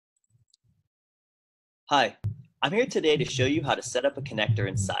Hi, I'm here today to show you how to set up a connector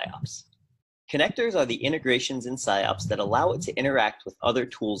in CyOps. Connectors are the integrations in CyOps that allow it to interact with other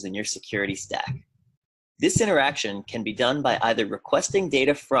tools in your security stack. This interaction can be done by either requesting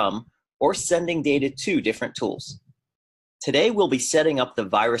data from or sending data to different tools. Today we'll be setting up the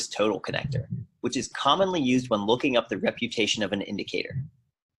VirusTotal connector, which is commonly used when looking up the reputation of an indicator.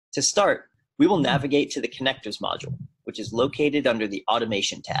 To start, we will navigate to the Connectors module, which is located under the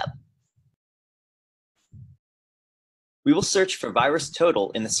Automation tab. We will search for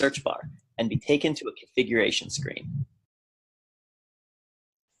VirusTotal in the search bar and be taken to a configuration screen.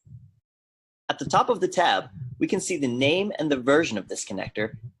 At the top of the tab, we can see the name and the version of this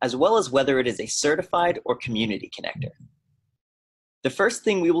connector, as well as whether it is a certified or community connector. The first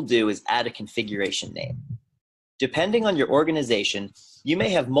thing we will do is add a configuration name. Depending on your organization, you may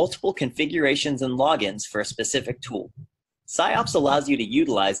have multiple configurations and logins for a specific tool. CyOps allows you to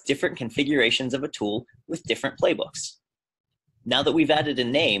utilize different configurations of a tool with different playbooks. Now that we've added a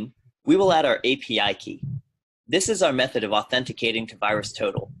name, we will add our API key. This is our method of authenticating to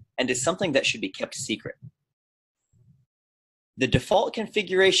VirusTotal and is something that should be kept secret. The default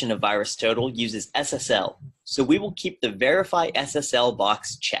configuration of VirusTotal uses SSL, so we will keep the Verify SSL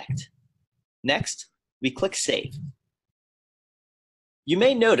box checked. Next, we click Save. You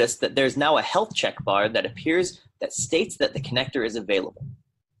may notice that there's now a health check bar that appears that states that the connector is available.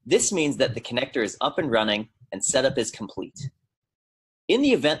 This means that the connector is up and running and setup is complete. In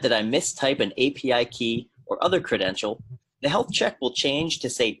the event that I mistype an API key or other credential, the health check will change to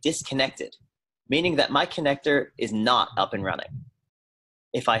say disconnected, meaning that my connector is not up and running.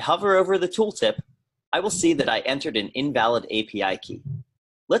 If I hover over the tooltip, I will see that I entered an invalid API key.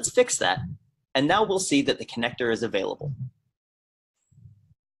 Let's fix that, and now we'll see that the connector is available.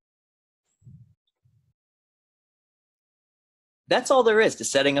 That's all there is to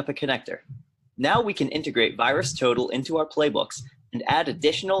setting up a connector. Now we can integrate VirusTotal into our playbooks and add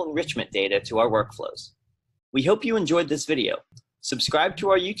additional enrichment data to our workflows. We hope you enjoyed this video. Subscribe to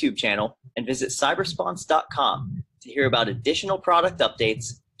our YouTube channel and visit CyberSponse.com to hear about additional product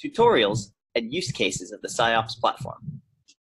updates, tutorials, and use cases of the CyOps platform.